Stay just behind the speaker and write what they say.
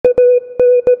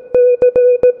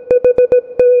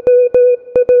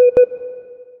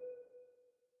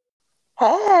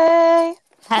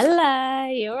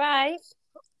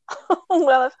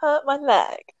Well, I've hurt my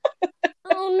leg.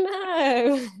 Oh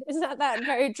no! Is that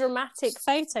very dramatic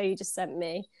photo you just sent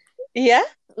me? Yeah.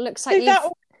 Looks like So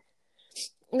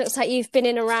that you've been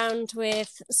in a round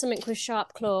with something with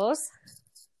sharp claws.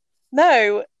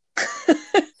 no.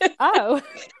 Oh,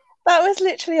 That was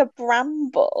literally a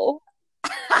bramble.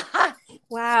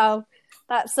 wow!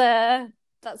 That's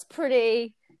that's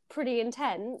pretty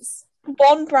intense.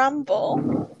 One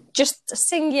bramble. Just a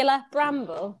singular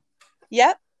bramble.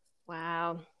 Yep.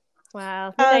 Wow,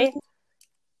 wow. And They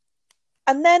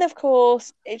and then of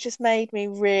course it just made me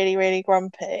really, really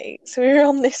grumpy. So we were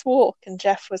on this walk and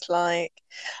Jeff was like,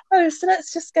 "Oh, so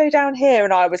let's just go down here."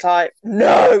 And I was like,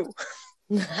 "No."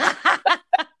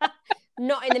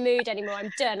 not in the mood anymore.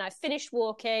 I'm done. I've finished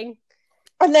walking.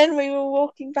 And then we were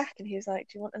walking back and he was like,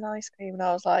 "Do you want an ice cream?" And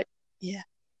I was like, "Yeah."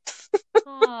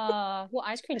 Ah, what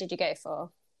ice cream did you go for?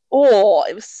 Oh,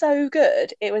 it was so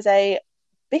good. It was a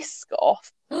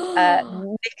Biscoff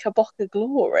Knickerbocker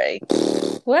Glory.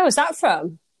 Where was that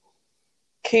from?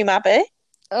 Coombe Abbey.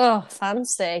 Oh,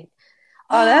 fancy.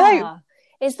 I know. Ah,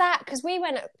 is that because we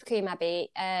went at Queen Abbey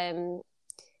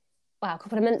well, a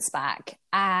couple of months back,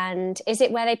 and is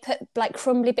it where they put like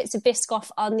crumbly bits of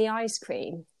Biscoff on the ice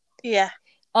cream? Yeah.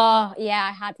 Oh, yeah,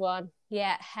 I had one.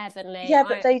 Yeah, heavenly. Yeah,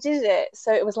 but they did it.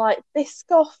 So it was like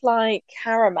Biscoff like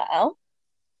caramel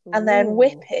and then Ooh.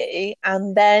 whippy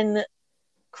and then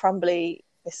crumbly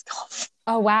Biscoff.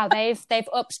 Oh wow, they've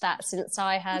upped that since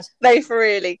I had. They've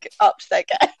really upped their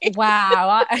game.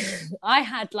 Wow, I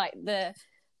had like the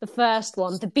first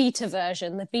one, the beta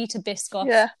version, the beta Biscoff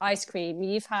Yeah. ice cream.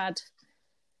 You've had.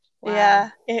 Wow, Yeah,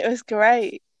 it was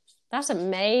great. that's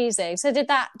amazing. So did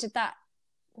that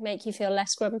make you feel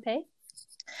less grumpy?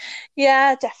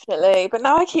 Yeah, definitely. But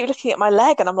now I keep looking at my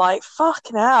leg and I'm like,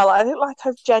 fucking hell, I look like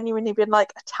I've genuinely been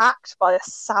like attacked by a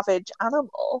savage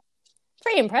animal.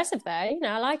 Pretty impressive though.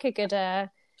 I like a good.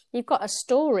 You've got a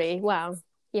story. Well,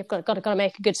 you've got to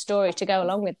make a good story to go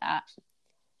along with that.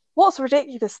 What's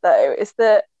ridiculous though is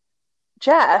that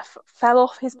Jeff fell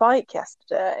off his bike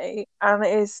yesterday and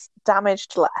is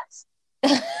damaged less.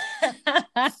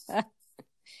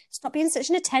 Stop being such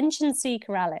an attention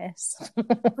seeker, Alice.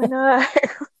 I know.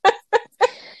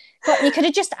 But you could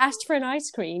have just asked for an ice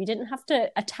cream. You didn't have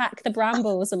to attack the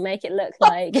brambles and make it look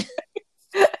like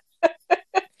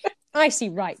I see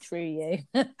right through you.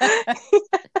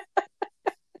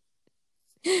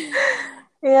 Yeah.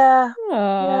 Yeah.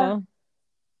 Oh.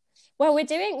 Well, we're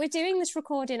doing this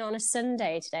recording on a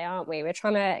Sunday today, aren't we? We're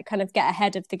trying to kind of get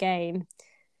ahead of the game,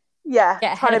 Yeah.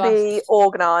 get ahead Trying of to be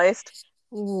organised.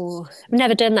 Ooh, I've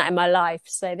never done that in my life,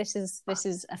 so this is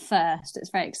a first. It's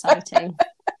very exciting.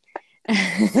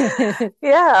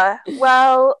 Yeah.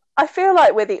 Well, I feel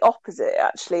like we're the opposite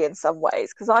actually in some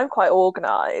ways because I'm quite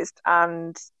organised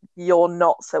and you're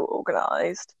not so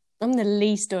organised. I'm the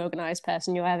least organized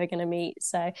person you're ever going to meet.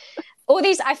 So, all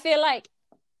these, I feel like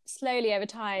slowly over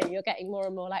time, you're getting more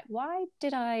and more like, why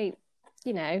did I,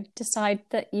 decide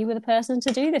that you were the person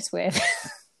to do this with?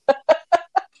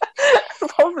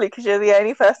 Probably because you're the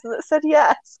only person that said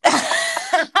yes.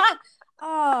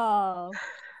 Oh,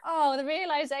 the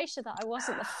realization that I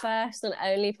wasn't the first and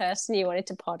only person you wanted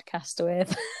to podcast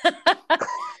with.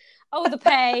 Oh, the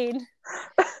pain.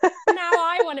 Now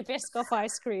I want a Biscoff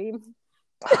ice cream.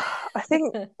 I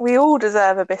think we all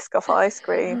deserve a Biscoff ice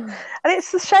cream. And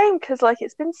it's a shame because like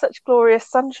it's been such glorious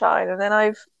sunshine and then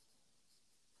I've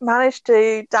managed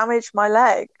to damage my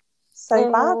leg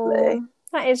so badly.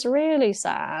 That is really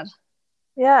sad.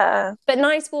 Yeah. But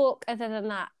nice walk other than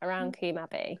that around Coombe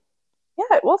Abbey.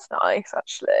 Yeah, it was nice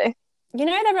actually.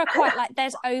 There are quite like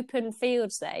there's open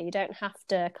fields there. You don't have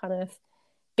to kind of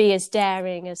be as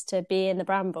daring as to be in the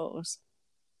brambles.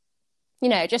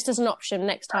 Just as an option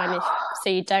next time so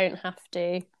you don't have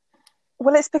to.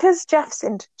 Well, it's because Jeff's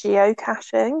into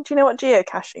geocaching. Do you know what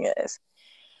geocaching is?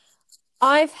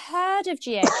 I've heard of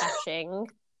geocaching,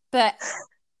 but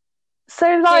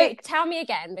so like tell me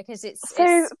again because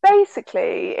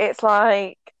basically it's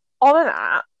like on an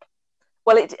app.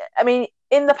 Well,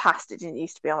 in the past it didn't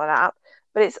used to be on an app,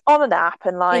 but it's on an app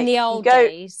and like in the old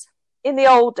days. In the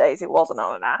old days, it wasn't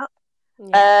on an app.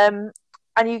 Yeah.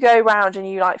 And you go around and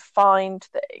you like find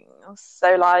things.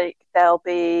 So like there'll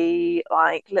be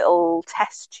like little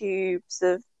test tubes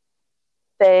of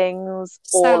things,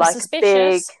 or like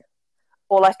suspicious.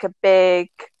 a big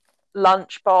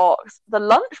lunchbox. The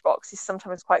lunchbox is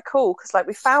sometimes quite cool because like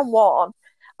we found one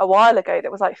a while ago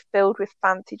that was like filled with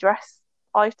fancy dress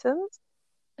items.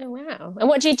 Oh wow! And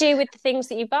what do you do with the things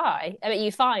that you buy?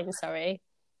 You find, sorry.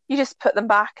 You just put them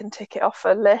back and tick it off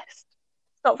a list.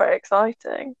 It's not very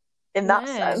exciting in that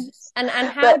sense. And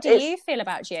how do you feel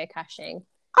about geocaching?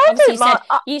 I Obviously, don't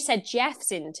mind. you said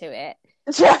Jeff's into it.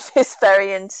 Jeff is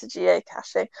very into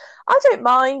geocaching. I don't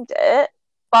mind it,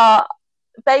 but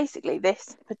basically,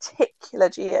 this particular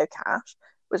geocache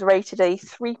was rated a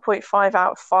 3.5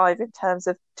 out of 5 in terms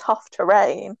of tough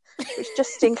terrain, which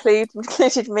just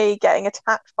included me getting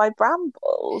attacked by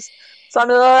brambles. So I'm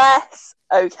less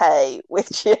okay with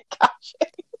geocaching.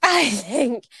 I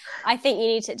think you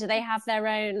need to. Do they have their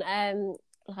own?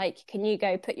 Like, can you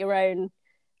go put your own?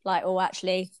 Like, or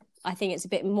actually, I think it's a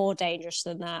bit more dangerous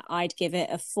than that. I'd give it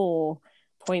a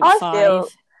 4.5.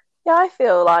 I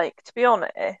feel like, to be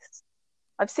honest,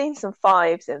 I've seen some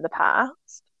 5s in the past,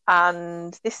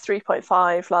 and this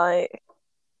 3.5 like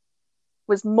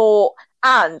was more,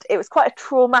 and it was quite a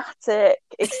traumatic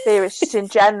experience just in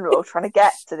general trying to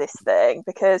get to this thing,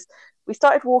 because we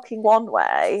started walking one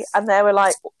way and there were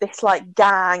like this like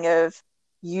gang of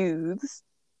youths.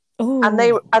 Ooh. And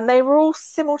they were all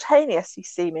simultaneously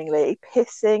seemingly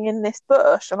pissing in this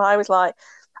bush, and I was like,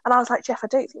 Jeff, I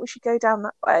don't think we should go down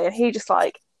that way. And he just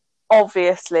like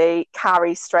obviously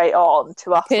carries straight on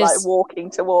to us like walking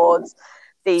towards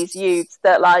these youths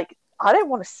that like I don't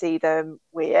want to see them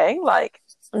weeing. Like,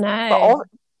 no,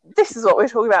 this is what we were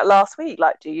talking about last week.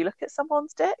 Like, do you look at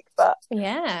someone's dick? But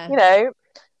yeah, you know,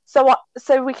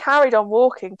 so we carried on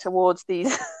walking towards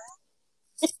these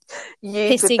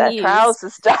youths with their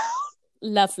trousers down.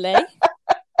 Lovely.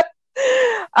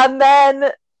 And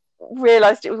then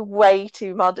realised it was way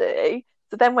too muddy.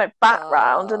 So then went back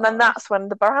round, and then that's when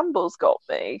the brambles got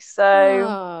me.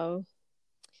 So,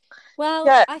 well,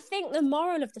 yeah. I think the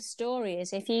moral of the story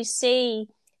is if you see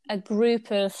a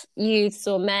group of youths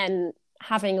or men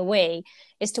having a wee,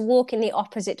 is to walk in the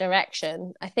opposite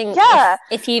direction. I think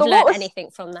if you've learned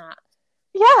anything from that.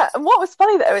 Yeah, and what was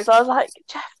funny though is I was like,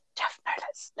 Jeff, no,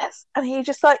 let's, and he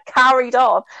just like carried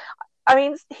on. I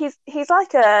mean, he's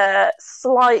like a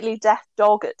slightly deaf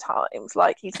dog at times.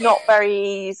 Like, he's not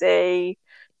very easy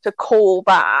to call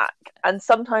back, and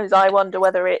sometimes I wonder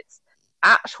whether it's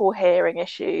actual hearing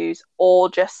issues or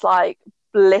just like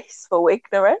blissful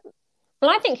ignorance. Well,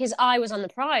 I think his eye was on the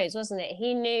prize, wasn't it?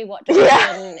 He knew what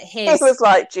direction he was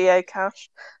like, geocache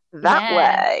that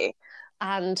way,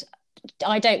 and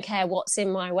I don't care what's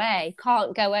in my way.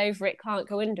 Can't go over it, can't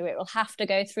go under it. We'll have to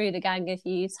go through the gang of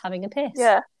youths having a piss.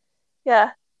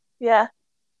 Yeah.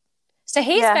 So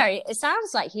he's it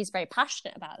sounds like he's very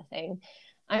passionate about the thing.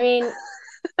 I mean,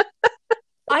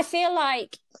 I feel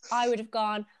like I would have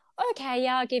gone, okay,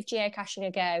 yeah, I'll give geocaching a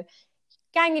go.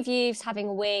 Gang of youths having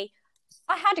a wee.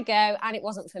 I had a go and it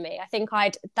wasn't for me. I think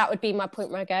that would be my point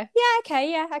where I go, yeah,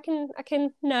 okay, yeah, I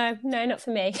can, no, not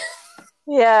for me.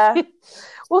 Yeah.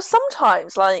 Well,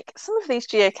 sometimes, like, some of these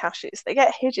geocaches, they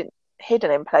get hidden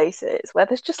in places where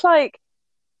there's just like,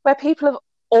 where people have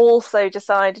also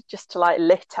decided just to like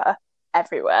litter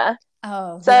everywhere.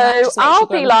 Oh, so I'll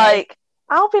be like,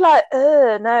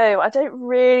 no, I don't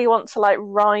really want to like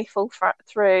rifle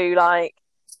through like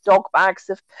dog bags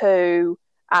of poo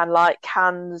and like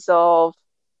cans of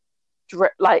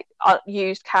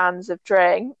used cans of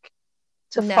drink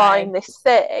to find this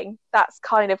thing. That's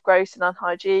kind of gross and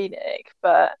unhygienic,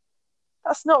 but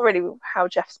that's not really how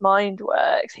Jeff's mind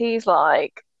works. He's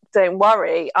like, don't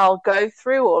worry, I'll go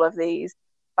through all of these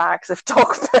bags of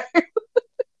dog poo.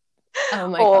 Oh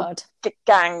my god!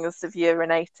 Gangs of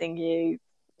urinating youth.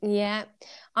 Yeah,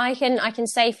 I can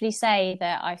safely say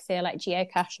that I feel like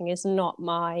geocaching is not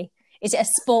my. Is it a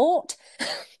sport?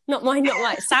 not my.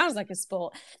 It sounds like a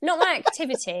sport. Not my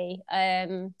activity.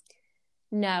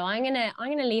 No, I'm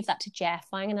gonna leave that to Jeff.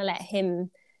 I'm gonna let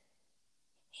him.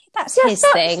 That's his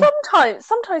thing.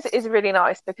 Sometimes it is really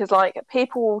nice because like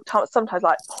people sometimes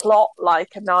like plot like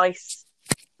a nice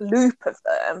loop of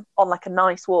them on like a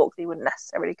nice walk that you wouldn't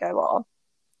necessarily go on.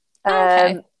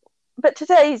 Okay. But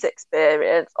today's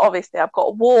experience, obviously, I've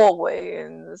got war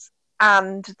wounds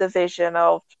and the vision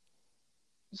of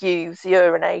youths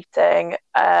urinating.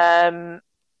 But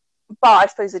I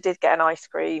suppose I did get an ice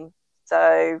cream,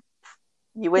 so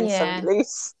you win some, you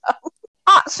lose some.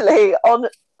 Actually, on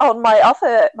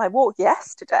my walk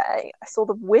yesterday, I saw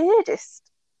the weirdest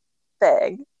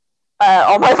thing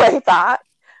on my way back,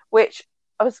 which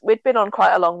we'd been on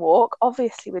quite a long walk.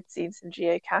 Obviously, we'd seen some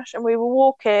geocache, and we were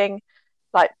walking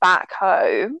like back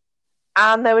home,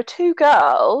 and there were two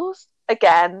girls,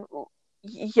 again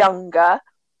younger,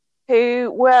 who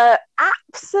were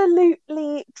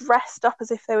absolutely dressed up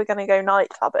as if they were going to go night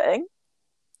clubbing.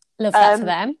 Love that for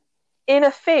them. In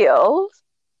a field,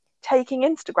 taking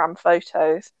Instagram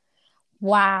photos.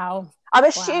 Wow. I'm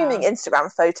assuming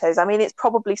Instagram photos. I mean, it's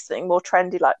probably something more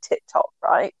trendy like TikTok,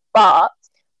 right? But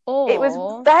it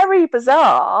was very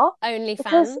bizarre.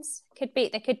 OnlyFans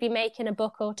they could be making a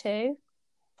book or two.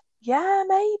 Yeah,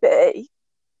 maybe,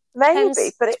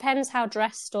 but Depends how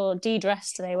dressed or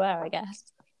de-dressed they were, I guess.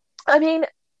 I mean,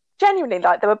 genuinely,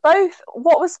 like they were both.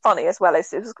 What was funny as well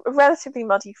is it was a relatively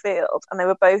muddy field, and they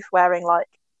were both wearing like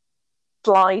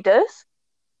gliders.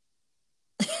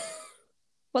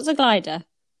 What's a glider?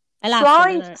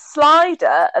 Aladdin, isn't it?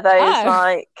 Slider are those Oh,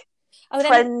 like oh,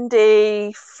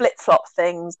 trendy flip flop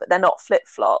things, but they're not flip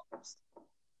flops.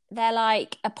 they're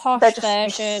like a They're posh just you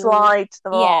version. slide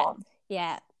them Yeah, on,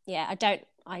 yeah, yeah.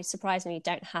 I surprisingly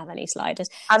don't have any sliders.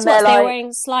 and So what, they're so they were like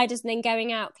wearing sliders and then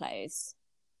going out clothes?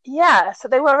 yeah. So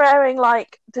they were wearing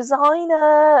like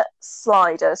designer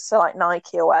sliders, so like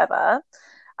Nike or whatever,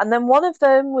 and then one of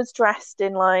them was dressed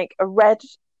in like a red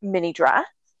mini dress,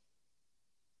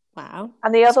 Wow.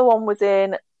 and the other one was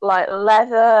in like a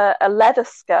leather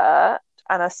skirt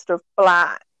and a sort of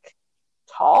black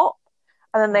top.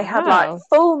 And then they had like Wow.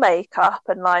 full makeup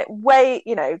and like way,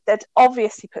 they'd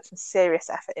obviously put some serious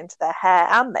effort into their hair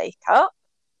and makeup.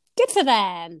 Good for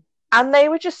them. And they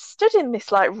were just stood in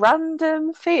this like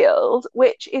random field,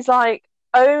 which is like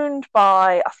owned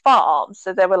by a farm.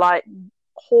 So there were like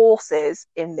horses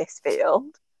in this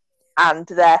field and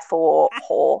therefore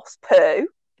horse poo,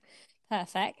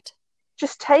 Perfect.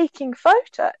 just taking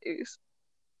photos.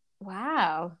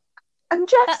 Wow. And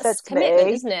Jeff said That's to commitment,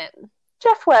 me, isn't it?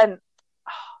 Jeff went,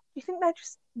 oh, you think they're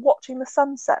just watching the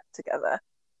sunset together?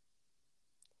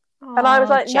 And I was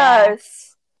Oh, like, no,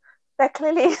 Jeff. they're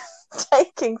clearly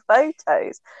taking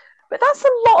photos. But that's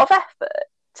a lot of effort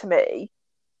to me.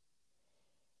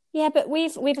 Yeah, but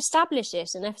we've established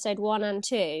this in episode 1 and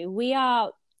 2. We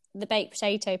are the baked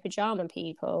potato pajama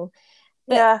people.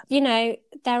 But Yeah.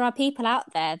 there are people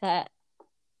out there that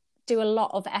do a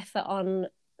lot of effort on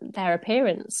their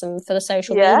appearance and for the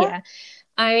social media. I mean,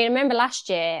 I remember last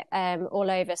year, all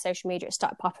over social media, it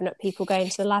started popping up people going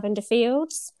to the lavender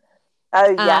fields. Oh,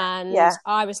 yeah. And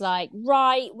I was like,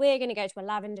 right, we're going to go to a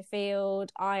lavender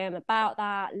field. I am about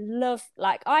that.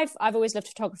 I've always loved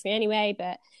photography anyway,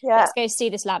 but let's go see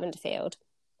this lavender field.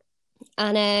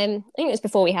 And I think it was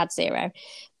before we had Zero.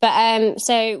 But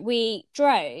so we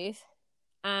drove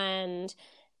and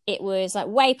it was like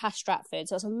way past Stratford.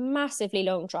 So it was a massively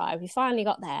long drive. We finally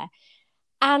got there.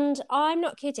 And I'm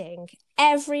not kidding.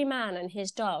 Every man and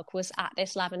his dog was at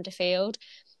this lavender field.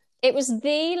 It was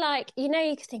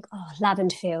you could think, oh,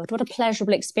 lavender field, what a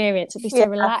pleasurable experience. It'd be so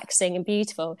relaxing and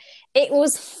beautiful. It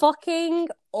was fucking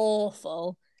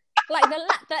awful. Like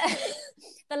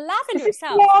the lavender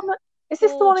itself. Is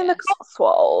this the one in the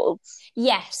Cotswolds?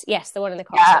 Yes, the one in the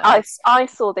Cotswolds. Yeah, I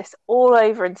saw this all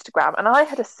over Instagram, and I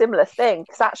had a similar thing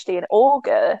because actually in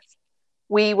August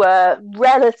we were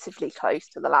relatively close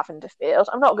to the lavender field.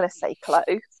 I'm not going to say close.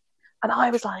 And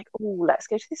I was like, oh, let's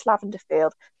go to this lavender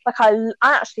field. Like, I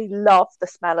actually love the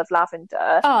smell of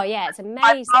lavender. Oh, yeah, it's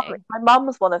amazing. My mum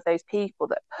was one of those people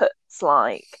that puts,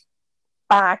 like,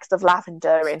 bags of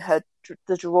lavender in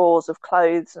the drawers of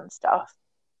clothes and stuff.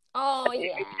 Oh,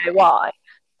 yeah. You know why?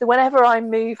 So whenever I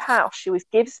move house, she always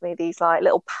gives me these, like,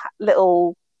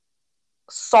 little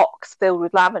socks filled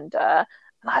with lavender.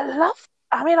 And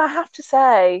I have to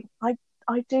say, I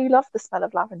do love the smell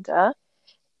of lavender.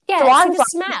 Yeah, so I was the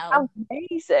smell. It sounds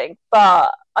amazing,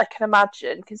 but I can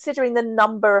imagine, considering the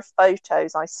number of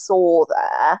photos I saw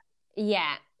there.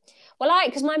 Yeah. Well,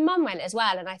 because my mum went as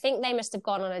well, and I think they must have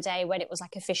gone on a day when it was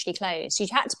like officially closed. So you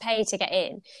had to pay to get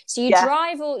in. So you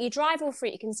drive all through.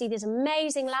 You can see these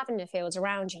amazing lavender fields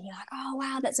around you. And you're like, oh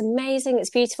wow, that's amazing. It's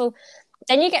beautiful.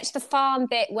 Then you get to the farm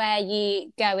bit where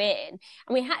you go in, and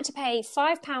we had to pay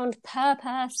 £5 per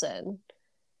person.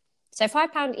 So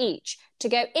 £5 each to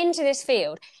go into this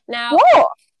field. Now, what?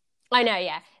 I know,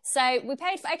 yeah. So we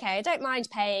paid for, okay, I don't mind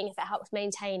paying if it helps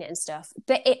maintain it and stuff,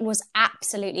 but it was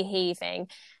absolutely heaving.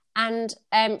 And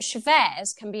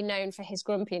Chavez can be known for his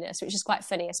grumpiness, which is quite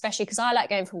funny, especially because I like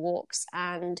going for walks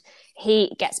and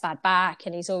he gets bad back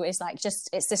and he's always like,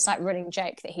 it's this like running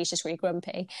joke that he's just really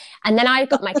grumpy. And then I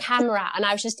got my camera and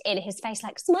I was just in his face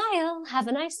like, smile, have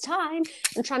a nice time,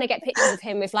 and trying to get pictures of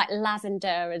him with like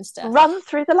lavender and stuff. Run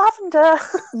through the lavender.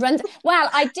 Well,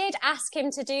 I did ask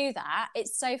him to do that.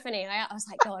 It's so funny. I was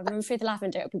like, go on, run through the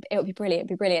lavender. It'll be brilliant.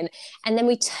 It'll be brilliant. And then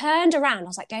we turned around. I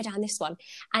was like, go down this one.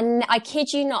 And I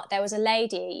kid you not, there was a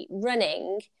lady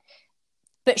running,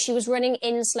 but she was running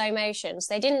in slow motion.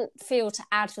 So they didn't feel to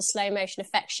add the slow motion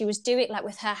effect. She was doing it like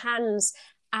with her hands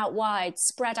out wide,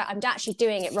 spread out. I'm actually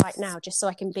doing it right now just so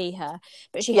I can be her.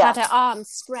 But she had her arms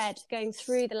spread going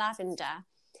through the lavender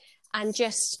and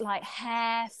just like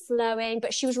hair flowing,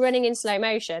 but she was running in slow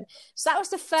motion. So that was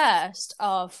the first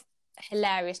of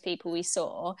hilarious people we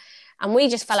saw. And we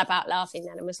just fell about laughing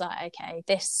then and was like, okay,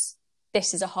 this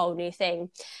this is a whole new thing.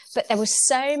 But there were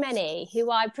so many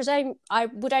who I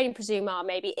would only presume are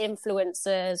maybe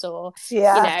influencers or,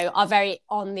 are very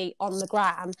on the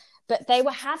gram, but they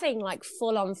were having like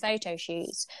full on photo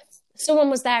shoots. Someone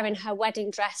was there in her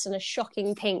wedding dress and a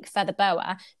shocking pink feather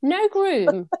boa. No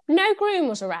groom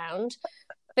was around.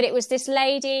 But it was this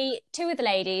lady, two of the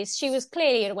ladies. She was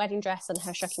clearly in a wedding dress and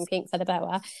her shocking pink feather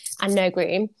boa, and no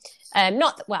groom.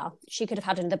 She could have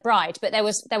had another bride, but there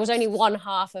was only one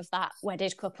half of that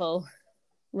wedded couple,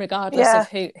 regardless of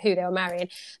who they were marrying.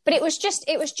 But it was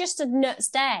just a nuts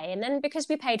day. And then because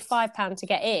we paid £5 to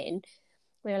get in,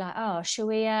 we were like, oh, should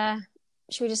we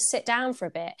just sit down for a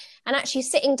bit? And actually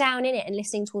sitting down in it and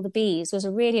listening to all the bees was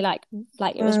a really it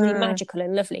was really magical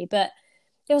and lovely. But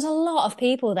there was a lot of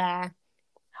people there.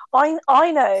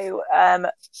 I know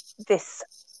this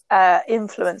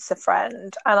influencer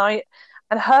friend, and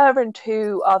her and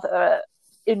two other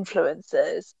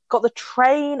influencers got the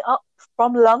train up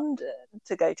from London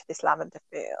to go to this lavender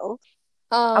field.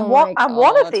 And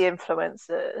one of the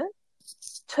influencers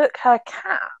took her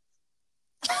cat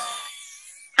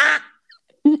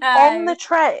on the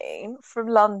train from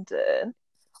London.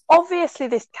 Obviously,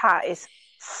 this cat is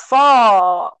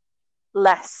far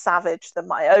less savage than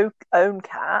my own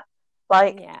cat.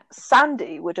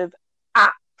 Sandy would have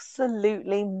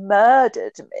absolutely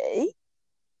murdered me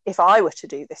if I were to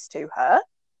do this to her.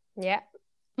 Yeah,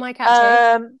 my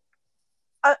cat too.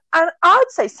 And I'd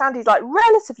say Sandy's like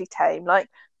relatively tame. Like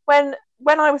when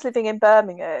I was living in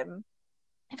Birmingham,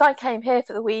 if I came here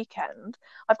for the weekend,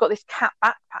 I've got this cat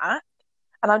backpack,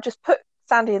 and I'd just put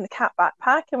Sandy in the cat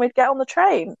backpack, and we'd get on the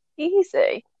train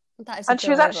easy. That is and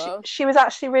adorable. she was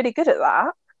actually really good at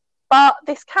that. But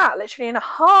this cat, literally in a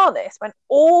harness, went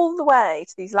all the way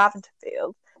to these lavender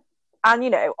fields.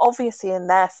 And, obviously in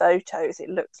their photos, it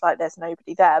looks like there's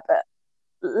nobody there. But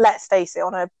let's face it,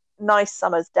 on a nice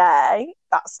summer's day,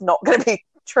 that's not going to be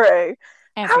true.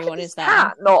 Everyone is there. How did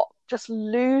this cat not just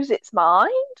lose its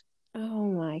mind?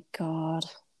 Oh, my God.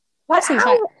 How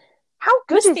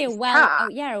good is this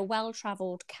cat? A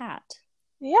well-travelled cat.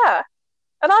 Yeah.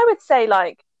 And I would say,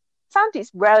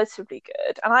 Sandy's relatively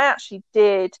good, and I actually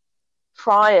did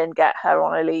try and get her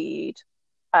on a lead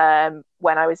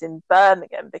when I was in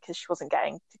Birmingham because she wasn't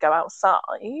getting to go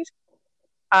outside.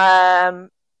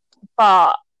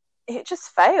 But it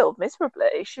just failed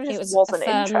miserably. She just wasn't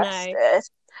interested. No.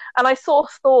 And I sort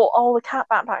of thought, oh, the cat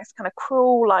backpack's kind of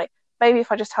cruel. Maybe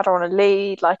if I just had her on a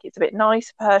lead, it's a bit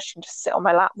nice for her. She can just sit on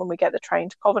my lap when we get the train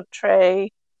to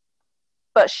Coventry.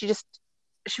 But she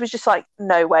was just like,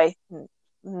 no way,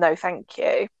 no thank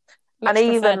you. Much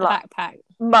prefer the backpack.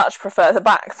 Much prefer the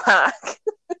backpack.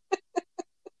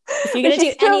 If you're going to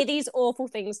do any of these awful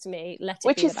things to me, let it be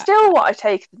the backpack. Which is still what I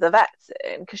take the vets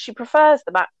in, because she prefers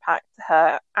the backpack to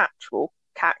her actual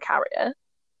cat carrier.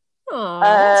 Oh,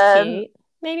 that's cute.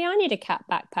 Maybe I need a cat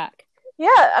backpack. Yeah,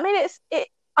 I mean,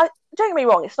 don't get me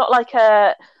wrong, it's not like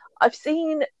I've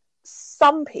seen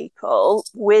some people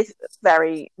with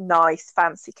very nice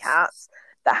fancy cats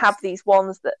that have these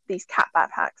cat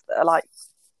backpacks that are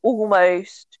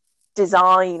almost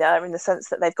designer in the sense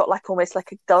that they've got almost a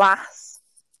glass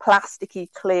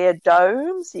plasticky clear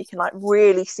dome, so you can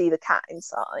really see the cat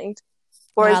inside.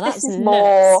 Whereas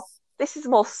this is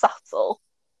more subtle.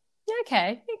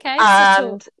 Okay.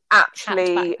 And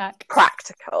actually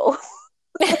practical.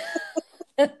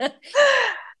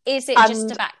 Is it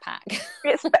just a backpack?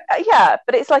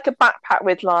 But it's like a backpack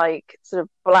with sort of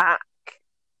black,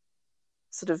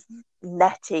 sort of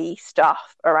netty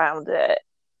stuff around it.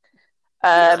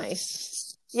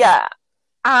 Nice. Yeah,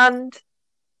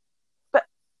 but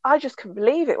I just couldn't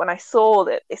believe it when I saw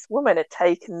that this woman had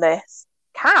taken this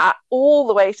cat all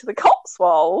the way to the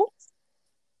Cotswolds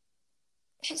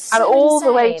and all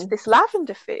the way to this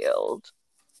lavender field.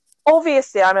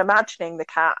 Obviously, I'm imagining the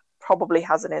cat probably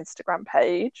has an Instagram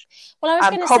page. Well, I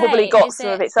was and probably got some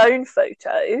of its own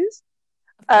photos.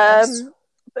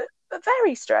 But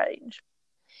very strange.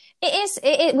 It is.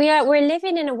 We're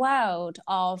living in a world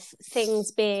of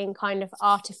things being kind of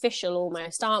artificial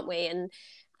almost, aren't we? And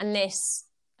this,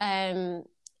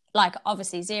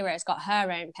 obviously Zero's got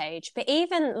her own page, but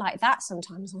even that,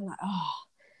 sometimes I'm like, oh,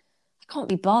 I can't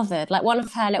be bothered. One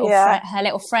of her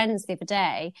little friends the other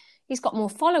day, he's got more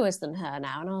followers than her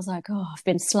now, and I was like, oh, I've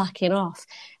been slacking off.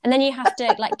 And then you have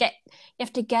to you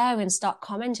have to go and start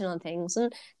commenting on things.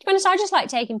 And to be honest, I just like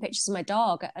taking pictures of my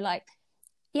dog.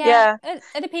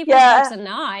 Other people's dogs are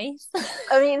nice.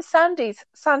 I mean,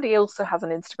 Sandy also has an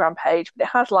Instagram page, but it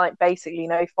has basically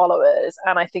no followers,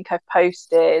 and I think I've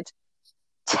posted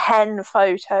 10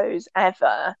 photos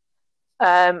ever.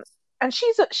 And And she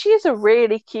is a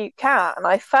really cute cat, and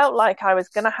I felt like I was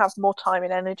going to have more time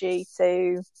and energy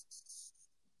to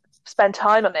spend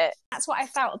time on it. That's what I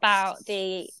felt about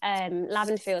the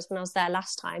lavender fields when I was there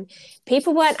last time.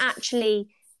 People weren't actually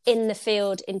in the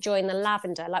field enjoying the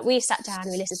lavender. Like, we sat down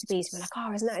and we listened to bees, and we're like,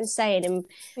 oh, isn't that insane? And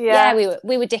yeah,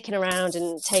 we were dicking around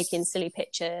and taking silly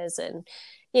pictures and,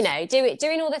 you know,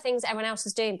 doing all the things everyone else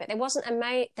was doing. But there wasn't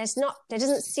there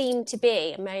doesn't seem to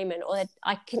be a moment, or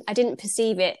I didn't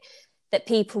perceive it, that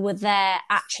people were there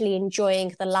actually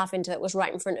enjoying the lavender that was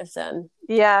right in front of them.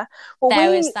 Yeah. Well, there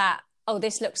was that, oh,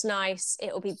 this looks nice,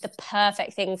 it'll be the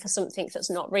perfect thing for something that's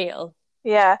not real.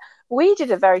 Yeah, we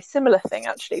did a very similar thing,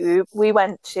 actually. We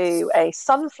went to a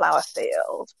sunflower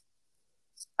field,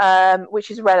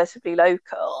 which is relatively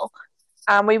local,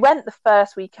 and we went the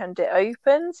first weekend it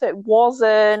opened, so it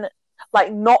wasn't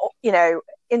like, not, you know,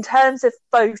 in terms of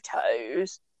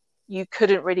photos, you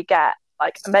couldn't really get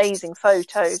like amazing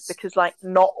photos because like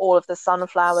not all of the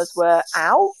sunflowers were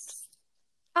out.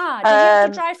 Did you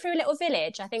have to drive through a little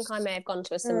village? I think I may have gone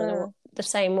to a similar, the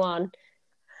same one.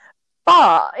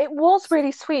 But it was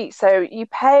really sweet. So you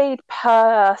paid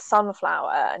per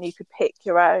sunflower and you could pick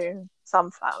your own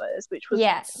sunflowers, which was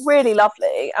really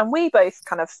lovely. And we both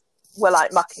kind of were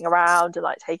like mucking around and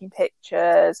like taking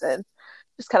pictures and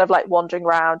just kind of like wandering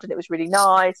around, and it was really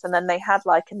nice. And then they had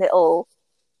like a little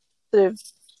sort of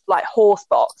like horse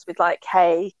box with like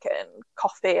cake and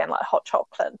coffee and like hot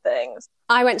chocolate and things.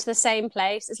 I went to the same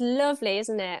place. It's lovely,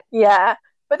 isn't it? Yeah.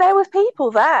 But there was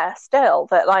people there still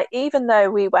that, like, even though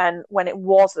we went when it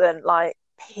wasn't like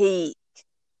peak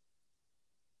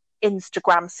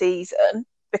Instagram season,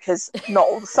 because not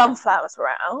all the sunflowers were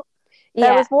out,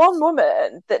 there was one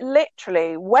woman that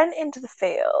literally went into the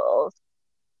field,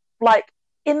 like,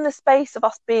 in the space of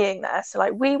us being there. So,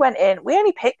 like, we went in, we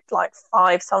only picked like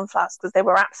 5 sunflowers because they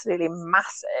were absolutely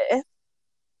massive.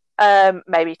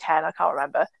 Maybe 10, I can't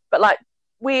remember. But, like,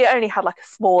 we only had like a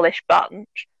smallish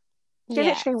bunch. She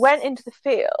literally went into the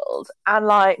field and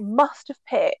like must have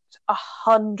picked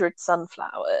 100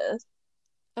 sunflowers.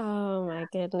 Oh my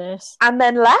goodness. And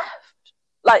then left,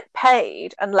 like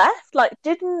paid and left, like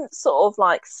didn't sort of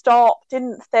like stop,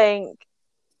 didn't think,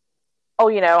 oh,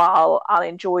 you know, I'll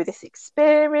enjoy this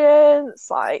experience.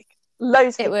 Like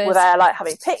loads of people were there like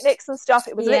having picnics and stuff.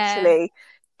 It was literally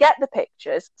get the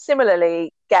pictures,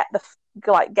 similarly get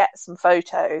some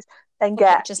photos, then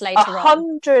get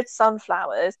 100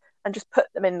 sunflowers and just put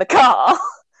them in the car.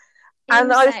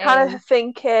 And I was kind of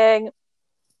thinking,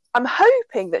 I'm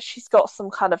hoping that she's got some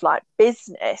kind of like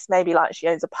business, maybe like she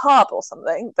owns a pub or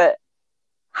something, that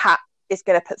is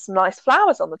going to put some nice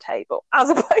flowers on the table,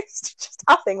 as opposed to just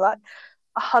having like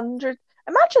 100.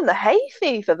 Imagine the hay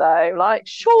fever though. Like,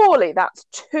 surely that's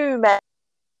too many.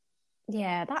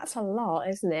 Yeah, that's a lot,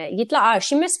 isn't it? You'd like, oh,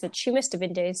 she must have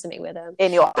been doing something with them.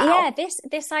 In your house. Yeah,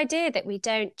 this idea that we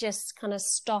don't just kind of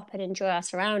stop and enjoy our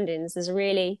surroundings is a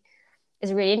really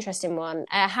interesting one.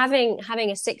 Having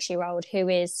a 6-year-old who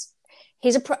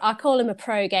I call him a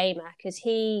pro gamer, because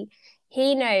he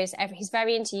knows he's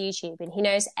very into YouTube, and he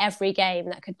knows every game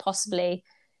that could possibly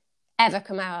ever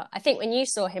come out. I think when you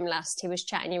saw him last, he was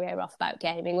chatting your ear off about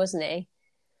gaming, wasn't he?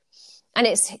 And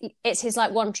it's his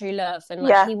like one true love, and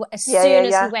like as soon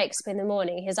as he wakes up in the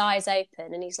morning, his eyes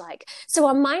open and he's like, so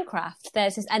on Minecraft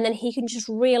there's this, and then he can just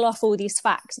reel off all these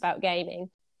facts about gaming.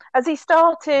 Has he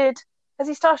started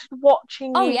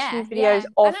watching YouTube videos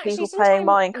of people playing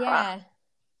Minecraft?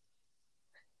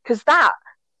 Because that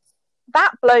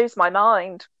blows my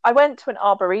mind. I went to an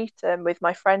arboretum with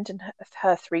my friend and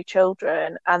her 3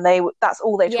 children, and that's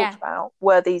all they talked about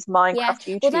were these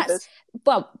Minecraft YouTubers.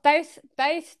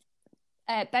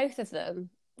 Both of them.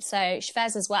 So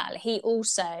Shvez as well, he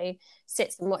also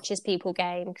sits and watches people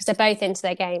game, because they're both into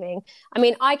their gaming. I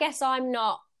mean, I guess I'm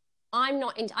not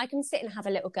into, I can sit and have a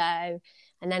little go,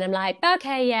 and then I'm like,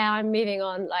 okay, yeah, I'm moving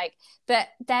on. Like, but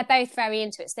they're both very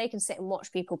into it, so they can sit and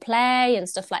watch people play and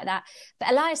stuff like that.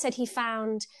 But Elias said he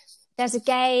found there's a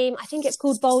game, I think it's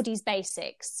called Baldi's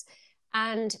Basics,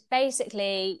 and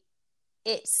basically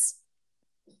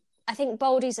I think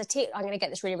Baldi's a teacher. I'm going to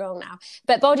get this really wrong now,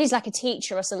 but Baldi's like a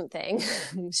teacher or something.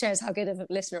 Shows how good of a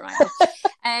listener I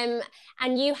am.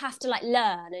 And you have to like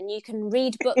learn, and you can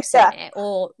read books in it,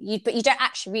 but you don't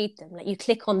actually read them. Like, you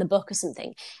click on the book or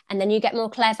something, and then you get more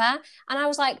clever. And I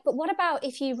was like, but what about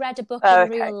if you read a book in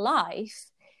real life?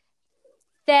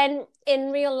 Then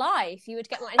in real life you would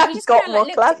get more. And he just kind of like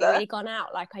looked at me when he'd gone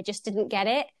out, like I just didn't get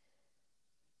it.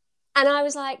 And I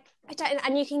was like, I don't.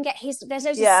 And you can get there's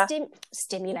loads of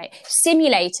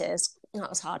simulators. That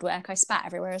was hard work. I spat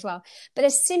everywhere as well. But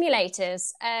there's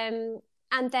simulators, and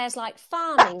there's like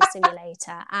farming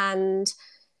simulator, and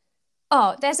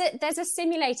Oh, there's a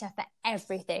simulator for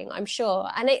everything, I'm sure.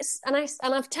 And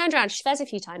I've turned around to Shez a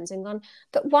few times and gone,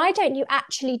 but why don't you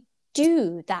actually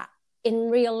do that in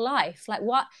real life? Like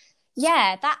what?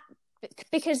 Yeah, that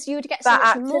because you would get so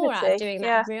That much more out of activity, doing that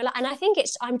yeah. in real life. And I think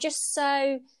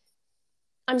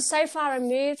I'm so far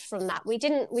removed from that. We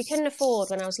couldn't afford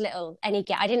when I was little I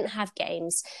didn't have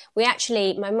games.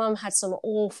 My mum had some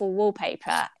awful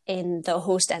wallpaper in the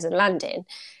Hallstairs and Landing.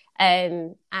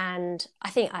 And I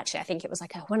think it was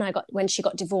like when she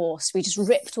got divorced, we just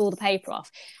ripped all the paper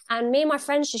off. And me and my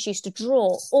friends just used to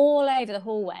draw all over the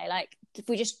hallway. Like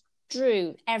we just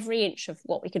drew every inch of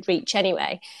what we could reach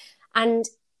anyway. And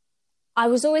I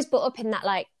was always brought up in that,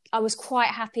 like, I was quite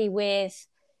happy with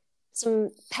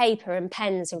some paper and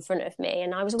pens in front of me,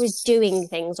 and I was always doing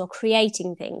things or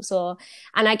creating things, and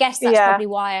I guess that's probably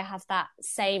why I have that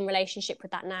same relationship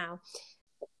with that now.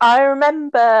 I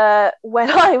remember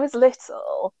when I was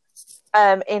little,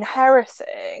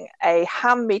 inheriting a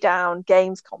hand-me-down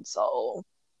games console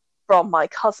from my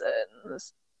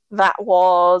cousins that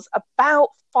was about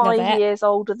 5 years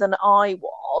older than I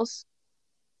was.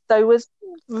 So it was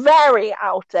very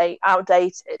outdated.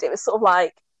 It was sort of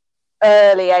like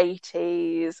early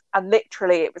 80s, and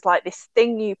literally it was like this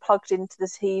thing you plugged into the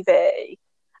TV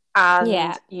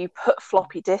and you put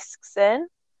floppy disks in.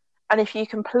 And if you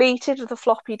completed the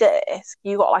floppy disk,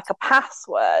 you got like a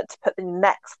password to put the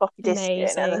next floppy disk in,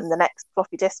 and then the next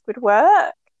floppy disk would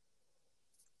work.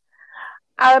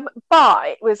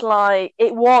 But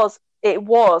it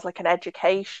was like an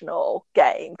educational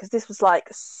game, because this was like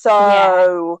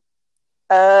so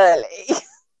early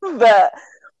that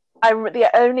the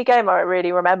only game I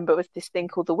really remember was this thing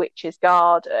called The Witch's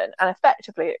Garden, and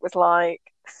effectively it was like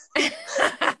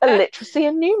a literacy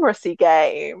and numeracy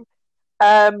game.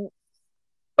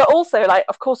 But also, like,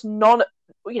 of course,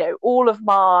 all of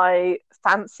my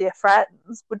fancier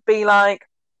friends would be like,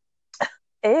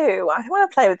 ew, I don't want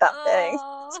to play with that thing.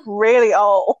 It's really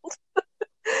old.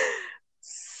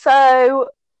 So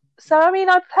I mean,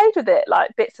 I played with it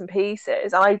like bits and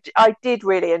pieces, and I did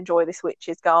really enjoy this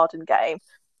Witch's Garden game.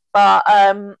 But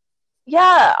I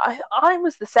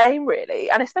was the same,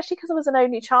 really, and especially because I was an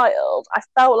only child, I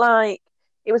felt like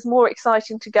it was more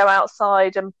exciting to go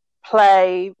outside and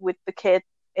play with the kids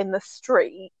in the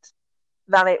street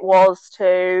than it was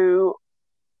to,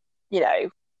 I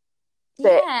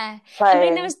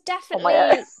mean, there was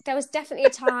definitely a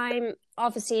time,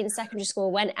 obviously in secondary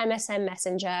school, when MSN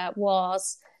Messenger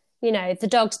was, the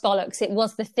dog's bollocks. It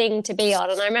was the thing to be on.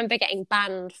 And I remember getting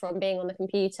banned from being on the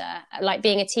computer, like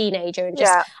being a teenager, and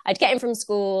I'd get in from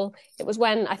school. It was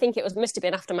when, I think must have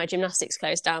been after my gymnastics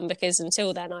closed down, because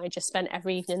until then I just spent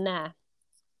every evening there.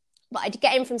 But I'd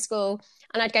get in from school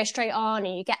and I'd go straight on,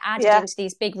 and you get added into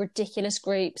these big ridiculous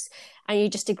groups, and you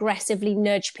just aggressively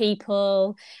nudge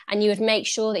people, and you would make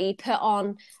sure that you put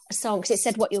on a song, because it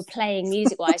said what you're playing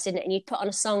music-wise, didn't it? And you'd put on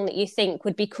a song that you think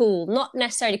would be cool, not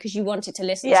necessarily because you wanted to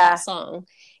listen to that song.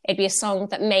 It'd be a song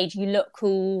that made you look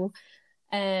cool.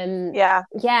 There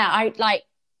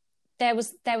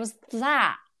was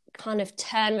that kind of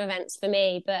turn of events for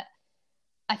me, but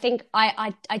I think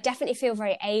I definitely feel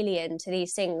very alien to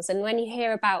these things. And when you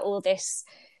hear about all this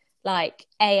like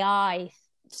AI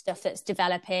stuff that's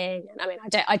developing, I mean,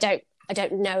 I don't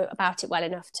know about it well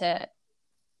enough to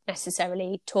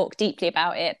necessarily talk deeply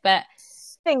about it, but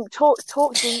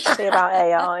talk deeply about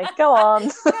AI. Go on.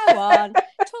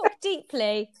 Talk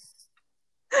deeply.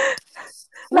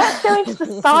 Let's go into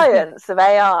the science of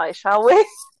AI, shall we?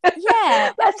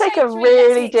 Yeah. Let's take a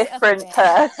really different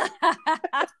turn.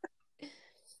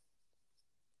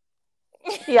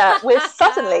 Yeah, we're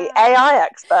suddenly AI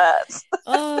experts.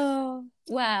 Oh,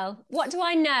 well, what do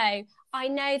I know? I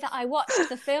know that I watched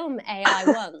the film AI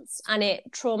once, and it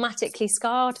traumatically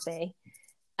scarred me.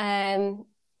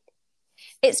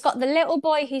 It's got the little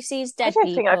boy who sees dead people. I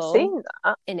don't think I've seen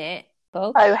that in it.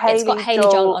 Oh, it's got Haley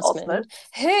Joel Osment,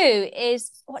 who is,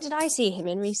 what did I see him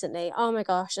in recently? Oh my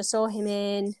gosh, I saw him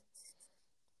in,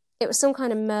 it was some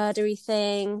kind of murdery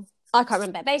thing. I can't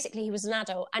remember. Basically, he was an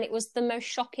adult, and it was the most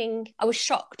shocking. I was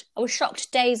shocked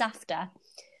days after.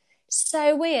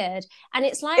 So weird. And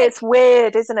it's like, it's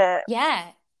weird, isn't it?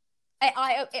 Yeah.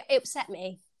 It upset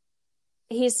me.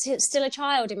 He's still a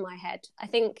child in my head. I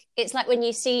think it's like when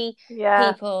you see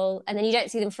people and then you don't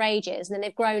see them for ages, and then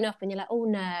they've grown up and you're like, oh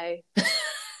no.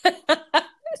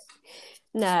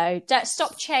 No, don't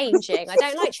stop changing. I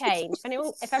don't like change.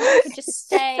 If everyone could just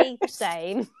stay the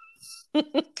same.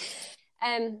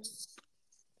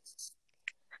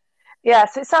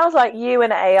 So it sounds like you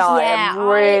and AI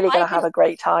are really going to have a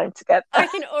great time together. I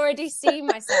can already see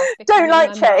myself. Don't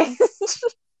like change.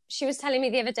 she was telling me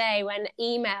the other day when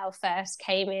email first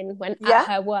came in when Yeah. at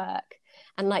her work,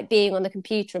 and like being on the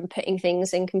computer and putting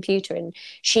things in computer, and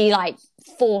she like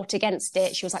fought against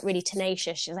it. She was like really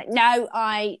tenacious. She was like, no,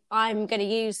 I'm going to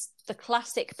use the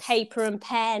classic paper and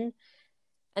pen.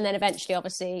 And then eventually,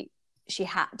 obviously, she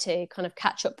had to kind of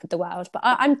catch up with the world. But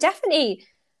I'm definitely,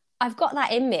 I've got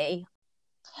that in me.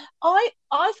 I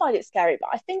find it scary, but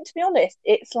I think, to be honest,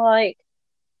 it's like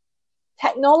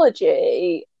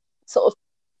technology sort of,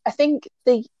 I think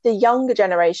the younger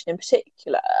generation in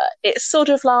particular, it's sort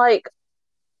of like,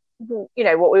 you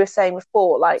know, what we were saying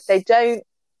before, like they don't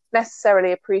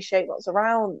necessarily appreciate what's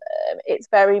around them. It's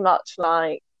very much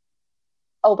like,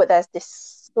 oh, but there's this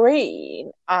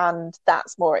screen and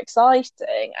that's more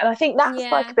exciting. And I think that's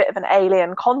like a bit of an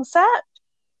alien concept.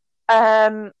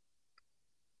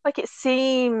 Like it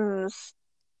seems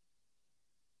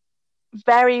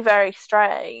very, very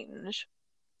strange.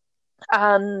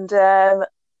 And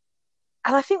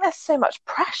I think there's so much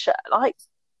pressure. Like,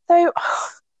 so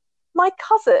my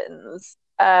cousin's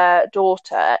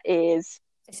daughter is.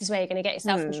 This is where you're going to get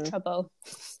yourself into trouble.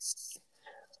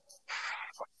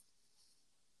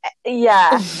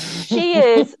 Yeah, she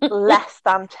is less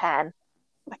than 10.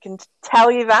 I can tell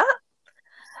you that.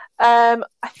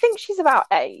 I think she's about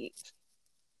 8.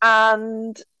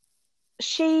 And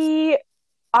we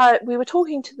were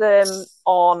talking to them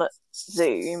on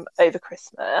Zoom over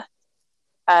Christmas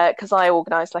because I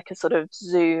organised like a sort of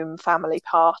Zoom family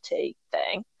party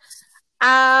thing.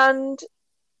 And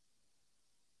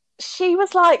she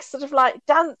was like sort of like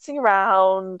dancing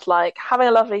around, like having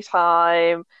a lovely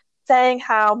time, saying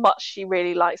how much she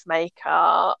really likes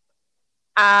makeup.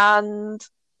 And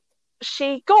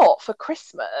she got for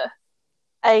Christmas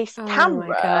a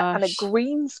camera and a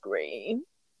green screen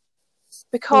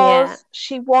because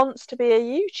she wants to be a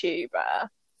YouTuber.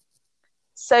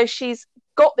 So she's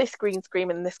got this green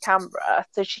screen and this camera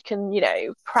so she can, you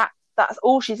know, practice. That's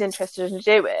all she's interested in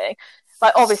doing.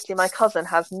 Like, obviously, my cousin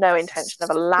has no intention of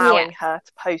allowing her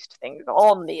to post things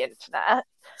on the internet.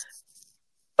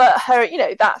 But her, you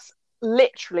know, that's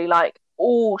literally like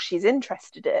all she's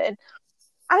interested in.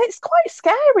 And it's quite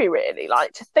scary, really,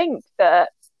 like to think that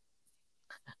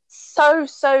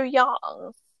so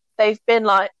young, they've been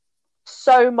like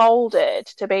so molded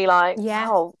to be like,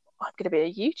 oh, I'm going to be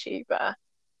a YouTuber.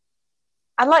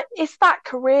 And like, is that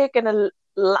career going to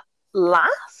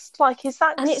last? Like, is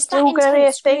that still going to be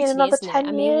a thing in another 10 years?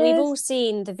 I mean, we've all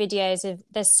seen the videos of,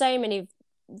 there's so many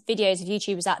videos of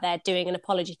YouTubers out there doing an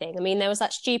apology thing. I mean, there was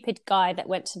that stupid guy that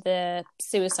went to the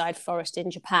suicide forest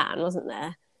in Japan, wasn't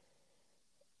there?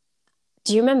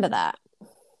 Do you remember that?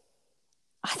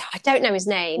 I don't know his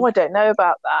name. Oh, I don't know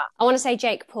about that. I want to say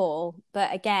Jake Paul,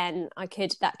 but again,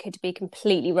 that could be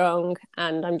completely wrong,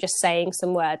 and I'm just saying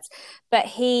some words. But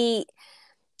he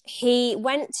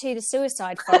went to the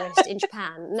suicide forest in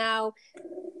Japan. Now,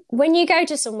 when you go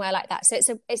to somewhere like that,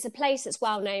 so it's a place that's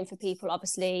well known for people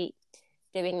obviously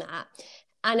doing that,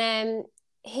 and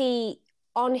he,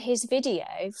 on his video,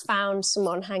 found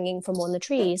someone hanging from one of the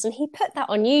trees, and he put that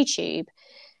on YouTube.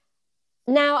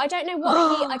 Now, I don't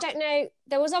know,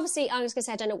 there was obviously, I was going to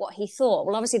say, I don't know what he thought.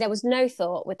 Well, obviously there was no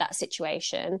thought with that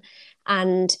situation,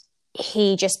 and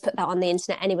he just put that on the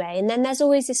internet anyway. And then there's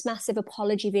always this massive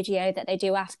apology video that they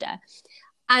do after.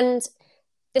 And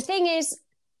the thing is,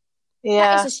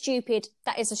 that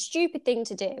is a stupid thing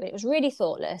to do. It was really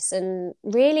thoughtless and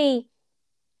really,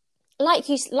 like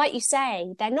you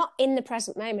say, they're not in the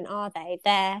present moment, are they?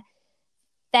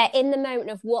 They're in the moment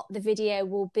of what the video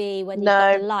will be when you've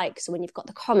got the likes or when you've got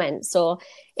the comments, or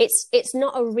it's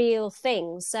not a real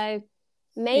thing. So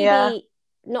maybe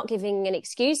not giving an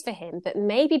excuse for him, but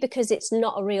maybe because it's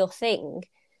not a real thing,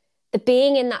 the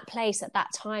being in that place at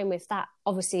that time with that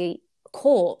obviously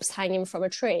corpse hanging from a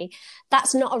tree,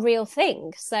 that's not a real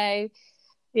thing. So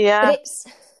but it's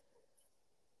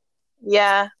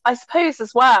I suppose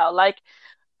as well, like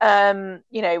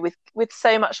you know, with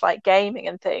so much like gaming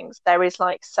and things, there is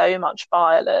like so much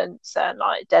violence and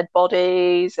like dead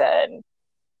bodies and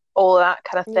all that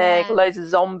kind of thing, loads of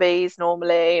zombies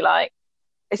normally. Like,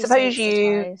 I suppose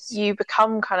you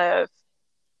become kind of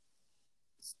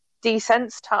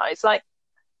desensitized. Like,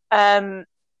 I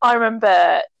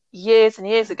remember years and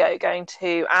years ago going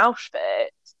to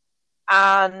Auschwitz,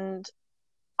 and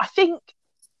I think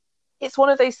it's one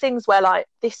of those things where like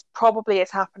this probably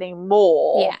is happening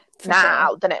more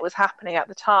now than it was happening at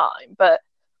the time. But,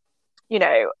 you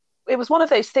know, it was one of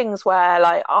those things where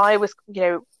like I was, you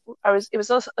know, it was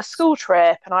a school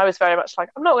trip, and I was very much like,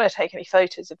 I'm not going to take any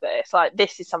photos of this. Like,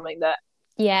 this is something that,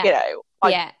 you know,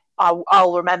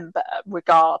 I'll remember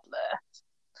regardless.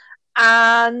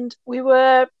 And we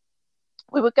were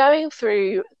going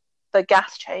through the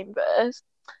gas chambers.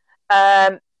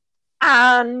 And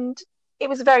it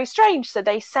was very strange. So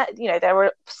they said, there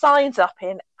were signs up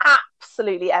in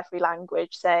absolutely every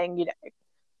language saying,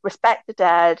 respect the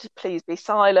dead, please be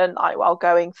silent while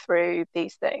going through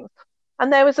these things.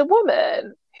 And there was a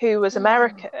woman who was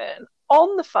American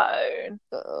on the phone,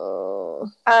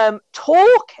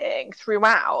 talking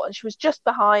throughout, and she was just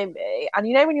behind me. And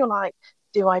when you're like,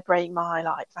 do I break my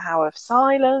vow of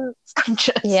silence and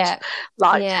just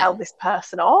tell this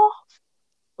person off?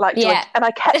 And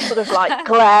I kept sort of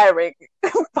glaring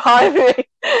behind me.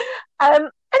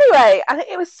 Anyway, and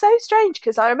it was so strange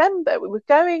because I remember we were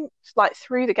going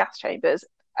through the gas chambers,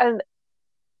 and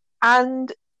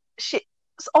she,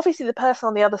 obviously the person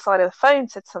on the other side of the phone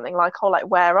said something like, "Oh,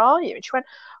 where are you?" And she went,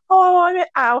 "Oh, I'm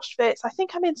at Auschwitz. I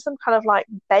think I'm in some kind of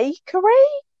bakery."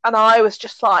 And I was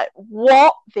just like,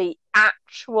 "What the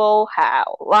actual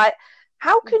hell?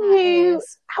 How can you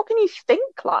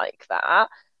think like that?"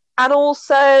 And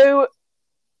also,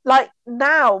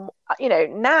 now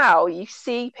you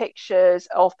see pictures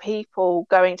of people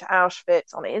going to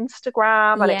Auschwitz on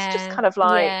Instagram, and it's just kind of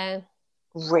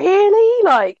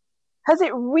really? Has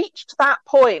it reached that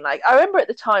point? I remember at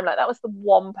the time, that was the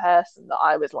one person that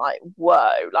I was like,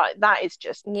 whoa, that is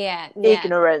just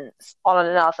ignorance on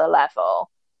another level.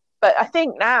 But I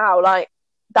think now,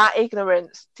 that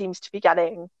ignorance seems to be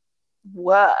getting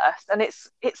worse, and it's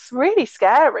really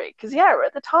scary because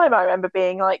at the time I remember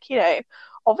being like,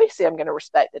 obviously I'm going to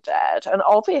respect the dead, and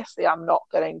obviously I'm not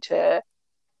going to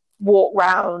walk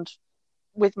around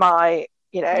with my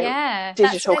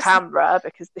digital camera,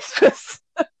 because this was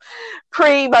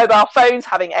pre-mobile phones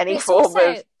having any form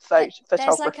of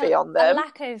photography on them. A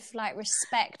lack of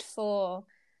respect for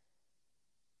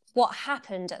what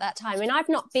happened at that time. I mean, I've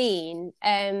not been.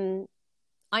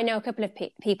 I know a couple of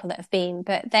people that have been,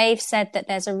 but they've said that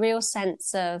there's a real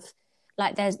sense of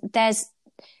there's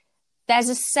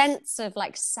a sense of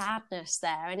sadness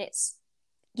there, and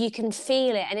you can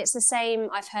feel it, and it's the same.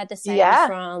 I've heard the same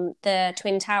from the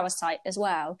Twin Tower site as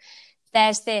well.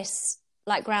 There's this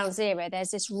Ground Zero.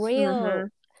 There's this real.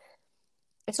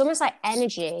 It's almost like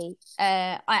energy.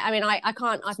 I mean, I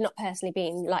can't. I've not personally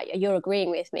been. You're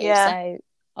agreeing with me, so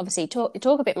obviously talk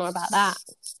a bit more about that.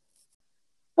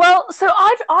 Well, so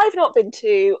I've not been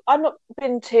to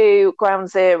Ground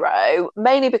Zero,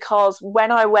 mainly because when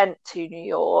I went to New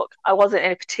York, I wasn't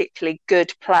in a particularly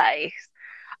good place.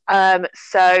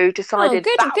 So decided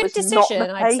that was decision, not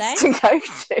the place to go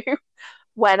to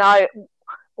when I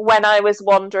was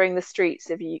wandering the streets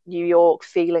of New York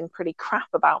feeling pretty crap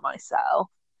about myself.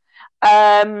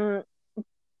 But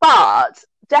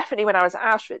definitely when I was at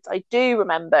Auschwitz, I do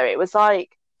remember it was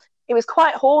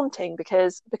quite haunting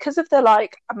because of the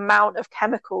amount of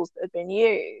chemicals that had been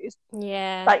used.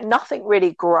 Nothing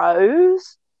really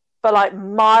grows for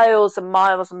miles and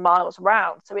miles and miles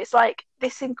around. So it's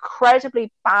this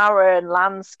incredibly barren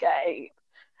landscape.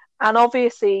 And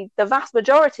obviously the vast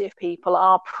majority of people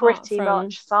are pretty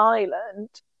much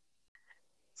silent.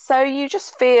 So you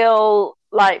just feel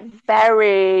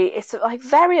very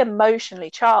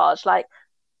emotionally charged.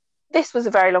 This was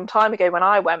a very long time ago when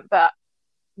I went, but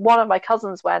one of my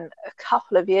cousins went a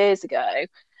couple of years ago,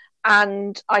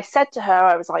 and I said to her,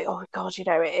 I was like, oh God,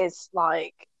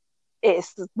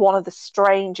 it's one of the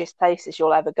strangest places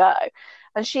you'll ever go.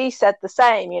 And she said the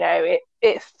same. It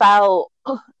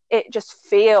just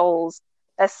feels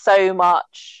there's so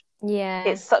much.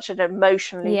 It's such an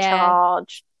emotionally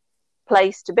charged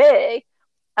place to be.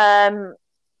 But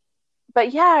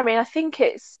I mean, I think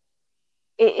it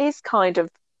is kind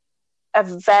of a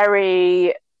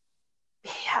very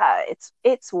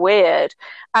it's weird,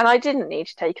 and I didn't need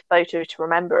to take a photo to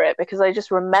remember it, because I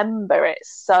just remember it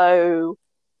so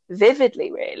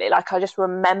vividly, really. I just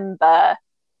remember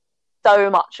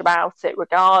so much about it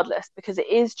regardless, because it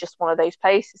is just one of those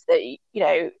places that you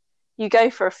go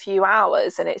for a few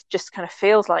hours and it just kind of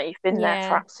feels like you've been there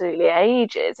for absolutely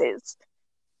ages.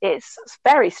 It's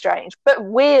very strange, but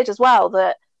weird as well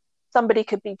that somebody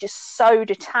could be just so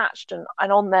detached and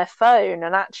on their phone,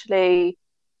 and actually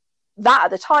that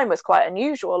at the time was quite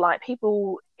unusual.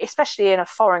 People, especially in a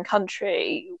foreign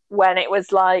country, when it was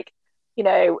 £6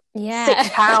 or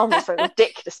something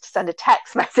ridiculous to send a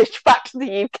text message back to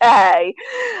the UK,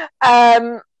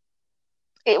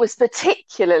 it was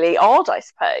particularly odd, I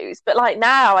suppose. But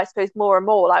now, I suppose more and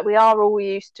more, we are all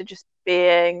used to just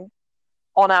being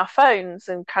on our phones,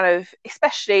 and kind of,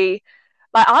 especially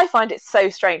I find it so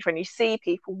strange when you see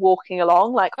people walking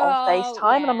along on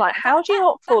FaceTime, and I'm like, how do you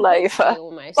not fall over?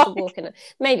 Almost walking.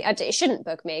 Maybe it shouldn't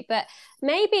bug me, but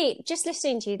maybe just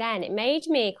listening to you then, it made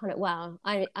me kind of,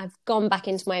 I've gone back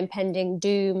into my impending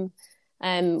doom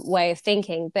way of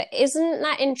thinking. But isn't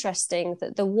that interesting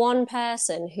that the one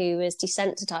person who was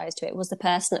desensitized to it was the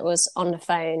person that was on the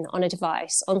phone, on a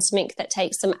device, on something that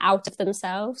takes them out of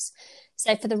themselves?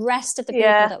 So for the rest of the people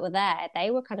that were there, they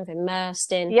were kind of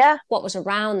immersed in what was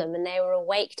around them, and they were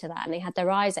awake to that, and they had their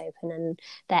eyes open and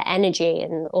their energy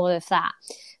and all of that.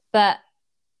 But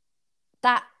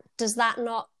does that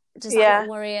not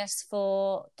worry us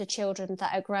for the children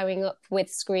that are growing up with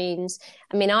screens?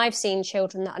 I mean, I've seen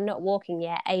children that are not walking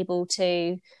yet able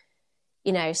to,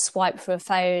 you know, swipe for a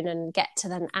phone and get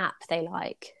to an app they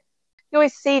like. You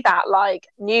always see that like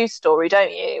news story,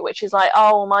 don't you? Which is like,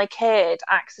 oh, my kid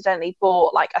accidentally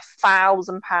bought like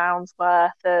 £1,000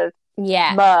 worth of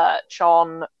merch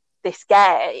on this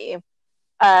game.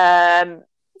 And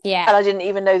I didn't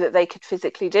even know that they could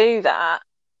physically do that.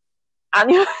 And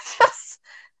you're just,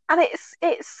 and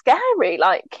it's scary.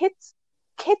 Like kids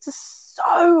are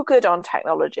so good on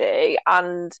technology,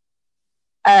 and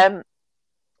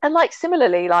like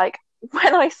similarly, like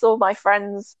when I saw my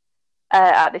friends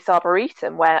at this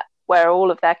arboretum where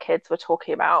all of their kids were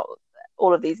talking about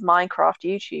all of these Minecraft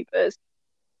YouTubers.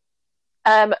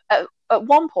 At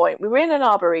one point, we were in an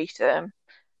arboretum,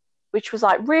 which was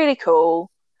like really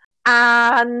cool,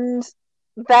 and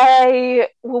they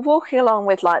were walking along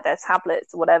with like their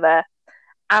tablets or whatever,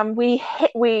 and we'd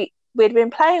been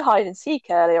playing hide and seek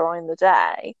earlier on in the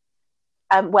day,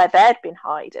 where they'd been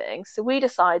hiding. So we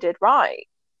decided, right,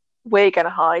 we're going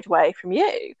to hide away from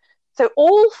you. So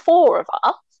all four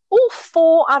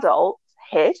adults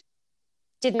hid,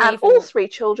 all three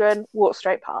children walked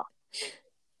straight past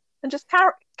and just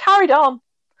carried on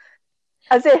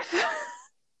as if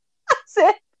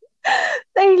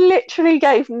they literally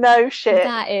gave no shit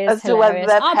as to whether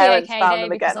their parents found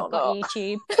them again or not.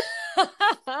 YouTube.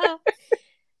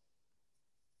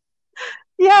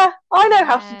 Yeah, I know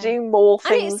how to do more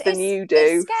things than you do.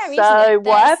 It's scary, so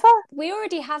whatever. We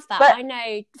already have that. But I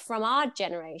know from our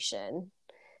generation,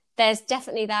 there's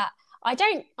definitely that. I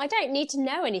don't need to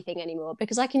know anything anymore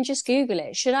because I can just Google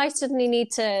it. Should I suddenly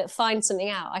need to find something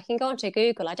out, I can go onto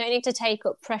Google. I don't need to take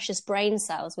up precious brain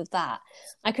cells with that.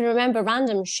 I can remember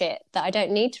random shit that I don't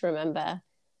need to remember,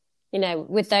 you know,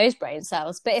 with those brain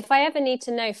cells. But if I ever need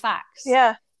to know facts,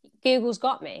 Google's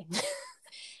got me.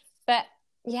 But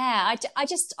yeah, I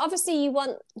just obviously you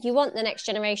want the next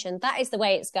generation. That is the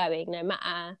way it's going, no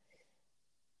matter,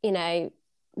 you know,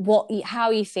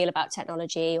 how you feel about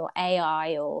technology or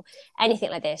AI or anything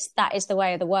like this. That is the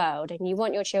way of the world, and you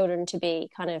want your children to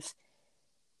be kind of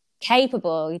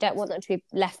capable. You don't want them to be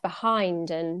left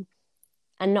behind and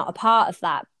not a part of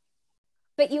that.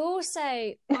 But you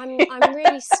also, I'm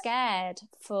really scared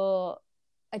for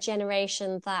a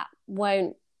generation that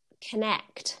won't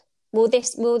connect. Will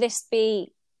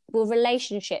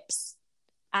relationships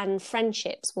and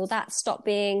friendships, will that stop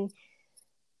being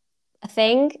a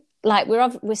thing? Like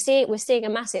we're seeing a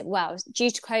massive, well, due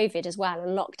to COVID as well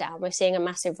and lockdown, we're seeing a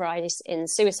massive rise in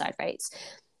suicide rates.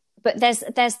 But there's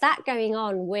that going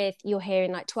on with, you're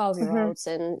hearing like 12-year-olds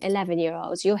and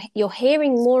 11-year-olds. You're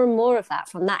hearing more and more of that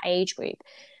from that age group.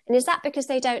 And is that because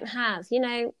they don't have, you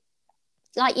know,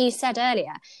 like you said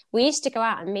earlier, we used to go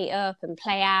out and meet up and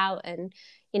play out and,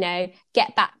 you know,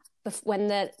 get back when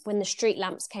the street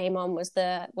lamps came on was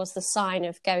the sign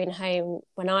of going home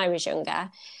when I was younger.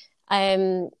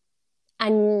 And,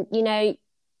 you know,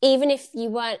 even if you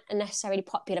weren't a necessarily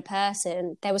popular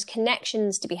person, there was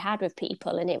connections to be had with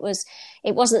people, and it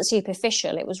wasn't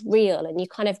superficial, it was real, and you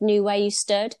kind of knew where you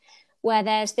stood. Where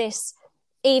there's this,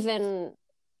 even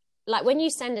like when you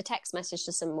send a text message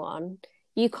to someone,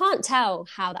 you can't tell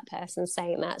how that person's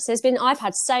saying that. So I've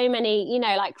had so many, you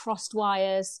know, like crossed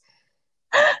wires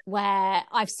where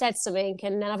I've said something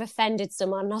and then I've offended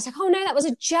someone and I was like, oh no, that was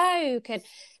a joke.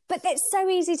 But it's so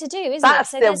easy to do, isn't it?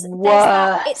 That's the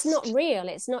worst. It's not real.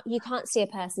 It's not, you can't see a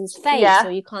person's face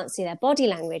or you can't see their body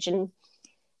language, and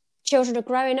children are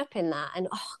growing up in that. And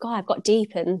oh God, I've got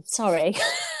deep and sorry.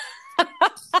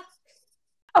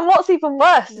 And what's even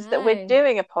worse is that we're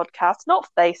doing a podcast, not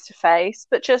face to face,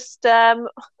 but just via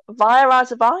our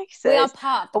devices. We are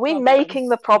part of the problem. Are we making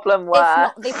the problem worse? If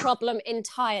not the problem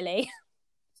entirely.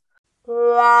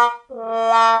 La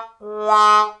la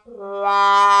la la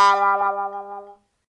la la la la la